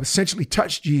would essentially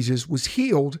touch Jesus was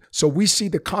healed. So we see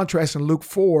the contrast in Luke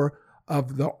 4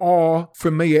 of the awe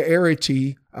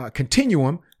familiarity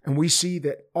continuum, and we see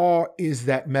that awe is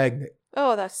that magnet.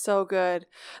 Oh, that's so good.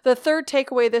 The third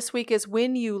takeaway this week is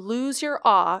when you lose your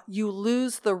awe, you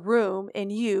lose the room in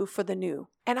you for the new.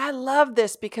 And I love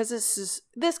this because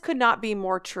this could not be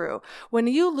more true. When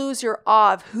you lose your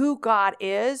awe of who God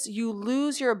is, you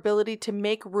lose your ability to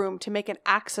make room, to make an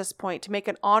access point, to make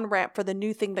an on-ramp for the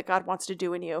new thing that God wants to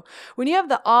do in you. When you have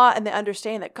the awe and the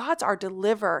understanding that God's our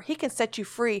deliverer, he can set you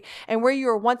free. And where you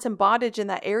were once in bondage in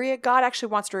that area, God actually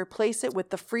wants to replace it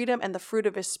with the freedom and the fruit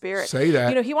of his spirit. Say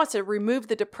that. He wants to remove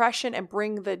the depression and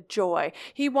bring the joy.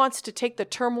 He wants to take the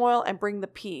turmoil and bring the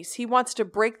peace. He wants to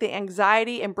break the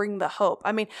anxiety and bring the hope.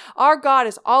 I mean, our God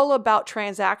is all about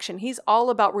transaction. He's all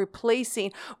about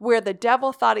replacing where the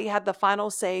devil thought he had the final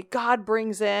say. God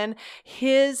brings in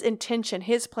his intention,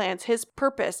 his plans, his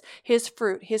purpose, his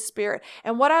fruit, his spirit.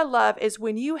 And what I love is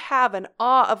when you have an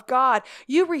awe of God,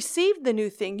 you receive the new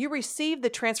thing. You receive the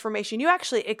transformation. You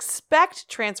actually expect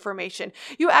transformation.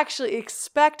 You actually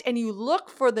expect and you look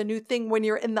for the new thing when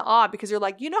you're in the awe, because you're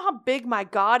like, you know how big my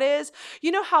God is?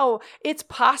 You know how it's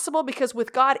possible? Because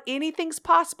with God, anything's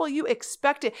possible. You expect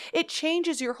it. It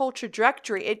changes your whole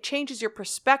trajectory. It changes your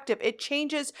perspective. It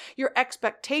changes your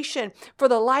expectation for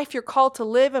the life you're called to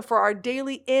live and for our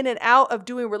daily in and out of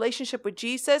doing relationship with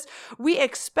Jesus. We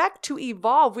expect to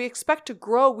evolve. We expect to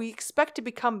grow. We expect to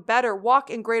become better,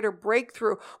 walk in greater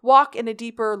breakthrough, walk in a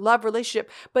deeper love relationship.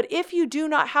 But if you do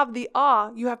not have the awe,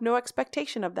 you have no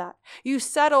expectation of that. You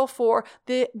settle for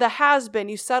the has-been.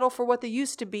 You settle for what they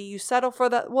used to be. You settle for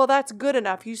that. Well, that's good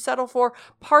enough. You settle for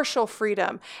partial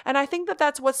freedom. And I think that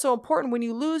that's what's so important. When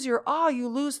you lose your awe, you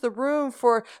lose the room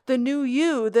for the new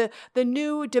you, the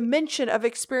new dimension of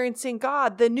experiencing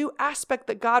God, the new aspect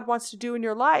that God wants to do in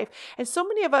your life. And so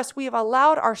many of us, we have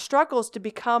allowed our struggles to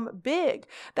become big.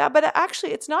 But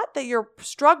actually, it's not that your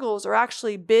struggles are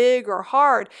actually big or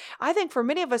hard. I think for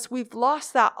many of us, we've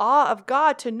lost that awe of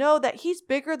God to know that he's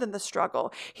bigger than the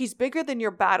struggle. He's bigger than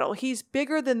your battle. He's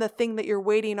bigger than the thing that you're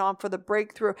waiting on for the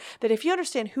breakthrough. That if you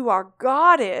understand who our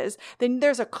God is, then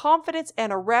there's a confidence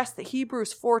and a rest that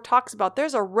Hebrews 4 talks about.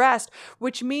 There's a rest,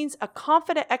 which means a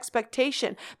confident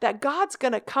expectation that God's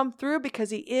going to come through because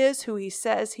he is who he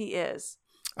says he is.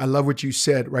 I love what you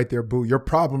said right there, Boo. Your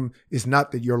problem is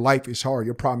not that your life is hard.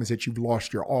 Your problem is that you've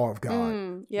lost your awe of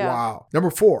God. Yeah. Wow.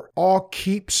 Number 4, awe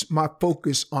keeps my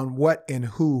focus on what and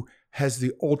who has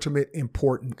the ultimate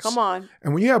importance. Come on.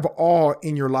 And when you have awe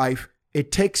in your life,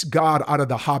 it takes God out of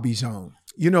the hobby zone.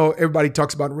 You know, everybody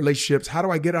talks about relationships. How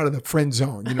do I get out of the friend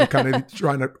zone? You know, kind of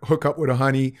trying to hook up with a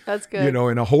honey. That's good. You know,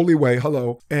 in a holy way.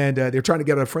 Hello. And they're trying to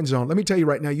get out of the friend zone. Let me tell you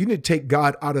right now, you need to take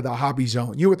God out of the hobby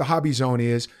zone. You know what the hobby zone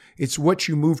is? It's what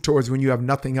you move towards when you have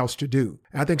nothing else to do.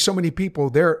 And I think so many people,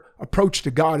 their approach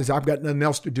to God is, I've got nothing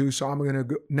else to do, so I'm going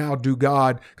to now do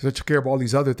God because I took care of all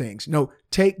these other things. No,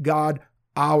 take God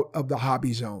out of the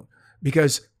hobby zone.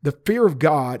 Because the fear of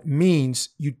God means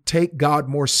you take God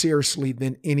more seriously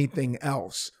than anything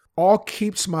else. Awe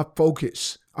keeps my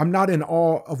focus. I'm not in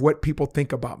awe of what people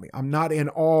think about me. I'm not in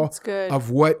awe of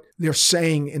what they're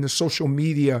saying in the social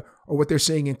media or what they're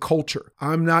saying in culture.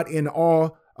 I'm not in awe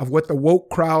of what the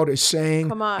woke crowd is saying.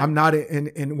 Come on. I'm not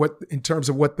in terms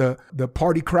of what the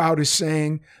party crowd is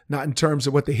saying, not in terms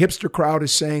of what the hipster crowd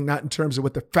is saying, not in terms of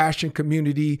what the fashion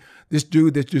community, this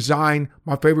dude that designed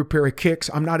my favorite pair of kicks.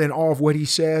 I'm not in awe of what he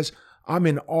says. I'm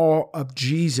in awe of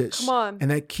Jesus. Come on.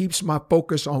 And that keeps my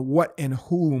focus on what and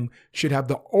whom should have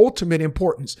the ultimate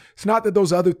importance. It's not that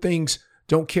those other things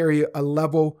don't carry a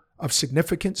level of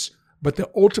significance, but the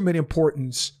ultimate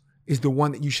importance is the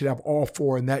one that you should have awe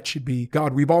for, and that should be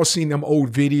God. We've all seen them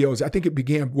old videos. I think it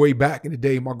began way back in the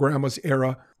day, my grandma's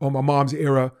era or my mom's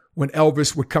era, when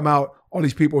Elvis would come out. All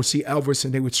these people would see Elvis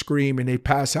and they would scream and they'd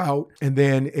pass out. And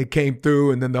then it came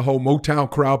through, and then the whole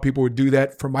Motown crowd, people would do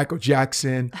that for Michael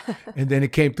Jackson. And then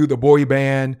it came through the boy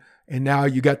band. And now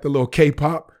you got the little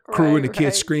K-pop crew and the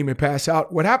kids scream and pass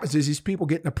out. What happens is these people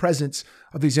get in the presence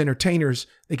of these entertainers,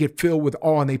 they get filled with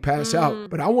awe and they pass out.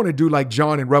 But I want to do like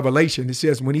John in Revelation. It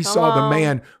says when he saw the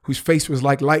man whose face was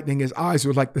like lightning, his eyes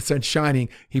were like the sun shining,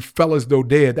 he fell as though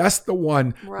dead. That's the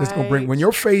one that's going to bring, when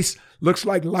your face looks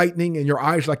like lightning and your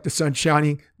eyes like the sun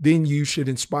shining, then you should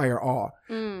inspire awe.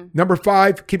 Number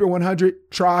 5, keep it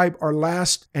 100, tribe. Our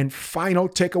last and final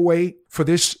takeaway for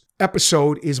this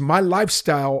episode is my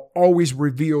lifestyle always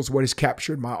reveals what has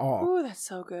captured my awe. Oh, that's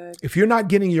so good. If you're not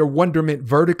getting your wonderment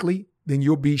vertically, then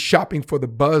you'll be shopping for the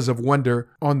buzz of wonder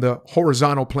on the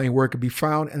horizontal plane where it can be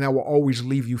found, and that will always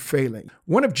leave you failing.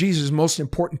 One of Jesus' most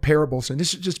important parables, and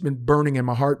this has just been burning in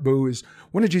my heart, Boo, is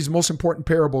one of Jesus' most important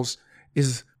parables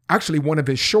is actually one of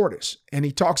his shortest. And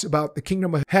he talks about the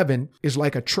kingdom of heaven is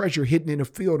like a treasure hidden in a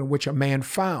field in which a man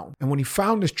found. And when he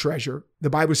found this treasure, the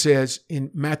Bible says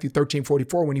in Matthew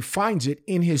 13:44, when he finds it,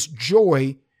 in his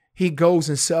joy, he goes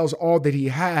and sells all that he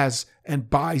has and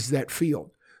buys that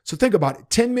field. So think about it.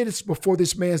 10 minutes before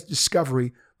this man's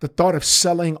discovery, the thought of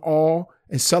selling all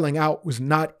and selling out was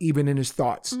not even in his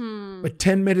thoughts. But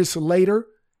 10 minutes later,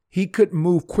 he couldn't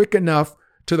move quick enough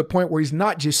to the point where he's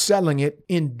not just selling it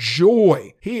in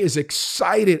joy. He is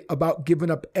excited about giving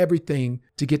up everything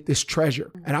to get this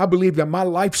treasure. And I believe that my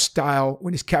lifestyle,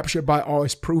 when it's captured by awe,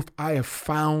 is proof I have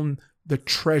found the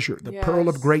treasure. The pearl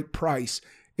of great price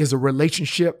is a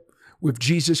relationship with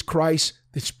Jesus Christ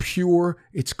that's pure,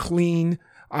 it's clean.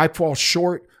 I fall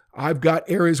short. I've got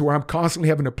areas where I'm constantly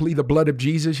having to plead the blood of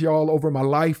Jesus, y'all, over my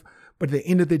life. But at the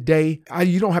end of the day,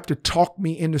 you don't have to talk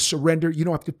me into surrender. You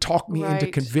don't have to talk me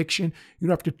into conviction. You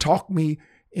don't have to talk me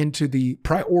into the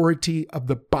priority of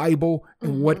the Bible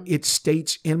and what it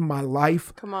states in my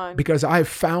life. Come on. Because I have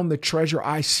found the treasure.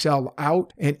 I sell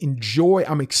out and enjoy.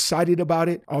 I'm excited about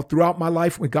it. All throughout my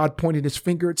life, when God pointed his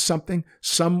finger at something,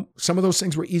 some of those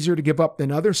things were easier to give up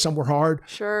than others. Some were hard.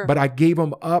 Sure. But I gave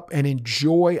them up and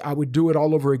enjoy. I would do it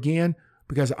all over again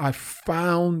because I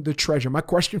found the treasure. My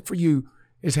question for you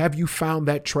is, have you found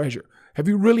that treasure? Have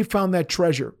you really found that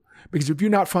treasure? Because if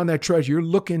you're not found that treasure, you're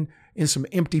looking in some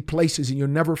empty places and you'll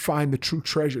never find the true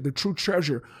treasure. The true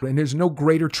treasure, and there's no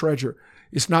greater treasure.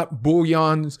 It's not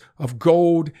bullions of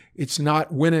gold. It's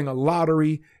not winning a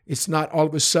lottery. It's not all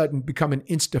of a sudden becoming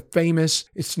Insta famous.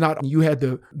 It's not you had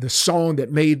the song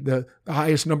that made the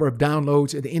highest number of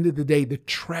downloads. At the end of the day, the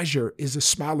treasure is the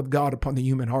smile of God upon the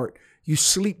human heart. You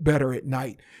sleep better at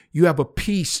night. You have a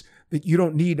peace that you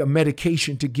don't need a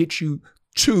medication to get you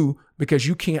to, because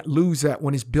you can't lose that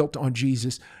when it's built on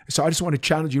Jesus. So I just want to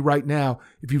challenge you right now.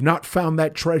 If you've not found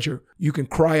that treasure, you can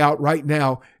cry out right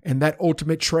now, and that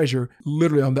ultimate treasure,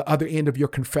 literally on the other end of your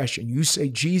confession, you say,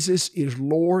 Jesus is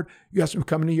Lord. You ask him to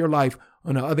come into your life.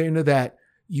 On the other end of that,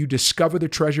 you discover the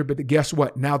treasure, but guess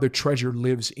what? Now the treasure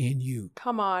lives in you.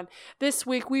 Come on. This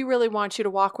week, we really want you to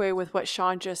walk away with what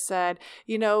Sean just said.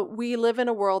 You know, we live in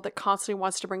a world that constantly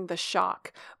wants to bring the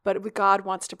shock, but God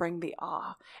wants to bring the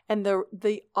awe. And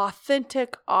the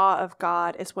authentic awe of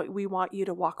God is what we want you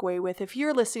to walk away with. If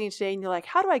you're listening today and you're like,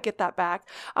 how do I get that back?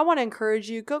 I want to encourage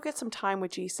you, go get some time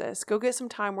with Jesus. Go get some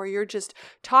time where you're just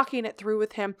talking it through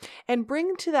with him, and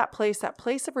bring to that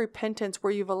place of repentance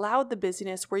where you've allowed the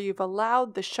busyness, where you've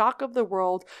allowed the shock of the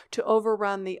world to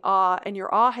overrun the awe, and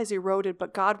your awe has eroded,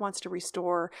 but God wants to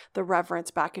restore the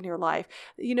reverence back in your life.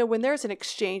 You know, when there's an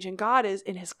exchange, and God is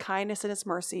in his kindness and his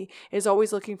mercy is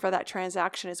always looking for that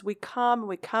transaction. As we come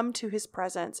to his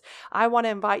presence, I want to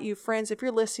invite you, friends, if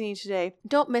you're listening today,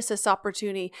 don't miss this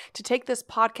opportunity to take this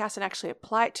podcast and actually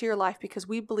apply it to your life, because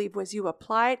we believe as you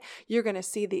apply it, you're going to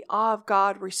see the awe of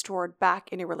God restored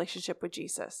back in your relationship with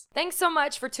Jesus. Thanks so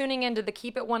much for tuning into the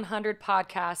Keep It 100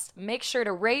 podcast. Make sure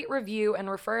to rate, review, and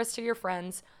refer us to your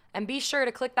friends. And be sure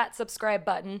to click that subscribe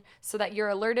button so that you're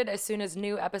alerted as soon as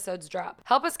new episodes drop.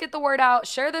 Help us get the word out,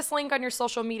 share this link on your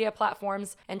social media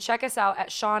platforms, and check us out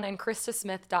at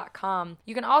SeanandKristaSmith.com.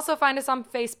 You can also find us on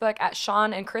Facebook at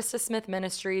Sean and Krista Smith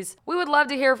Ministries. We would love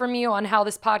to hear from you on how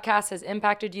this podcast has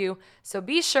impacted you, so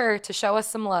be sure to show us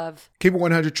some love. Keep It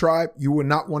 100 Tribe, you will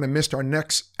not want to miss our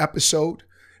next episode.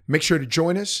 Make sure to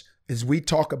join us as we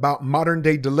talk about modern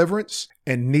day deliverance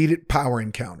and needed power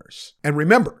encounters. And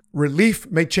remember, relief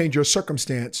may change your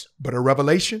circumstance, but a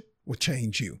revelation will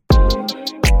change you.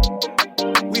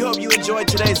 We hope you enjoyed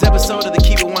today's episode of the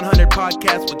Keep It 100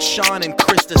 podcast with Sean and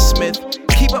Krista Smith.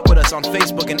 Keep up with us on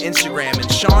Facebook and Instagram at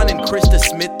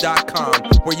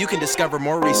SeanandKristaSmith.com, where you can discover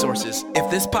more resources. If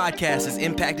this podcast has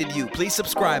impacted you, please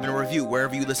subscribe and review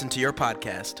wherever you listen to your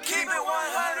podcast. Keep it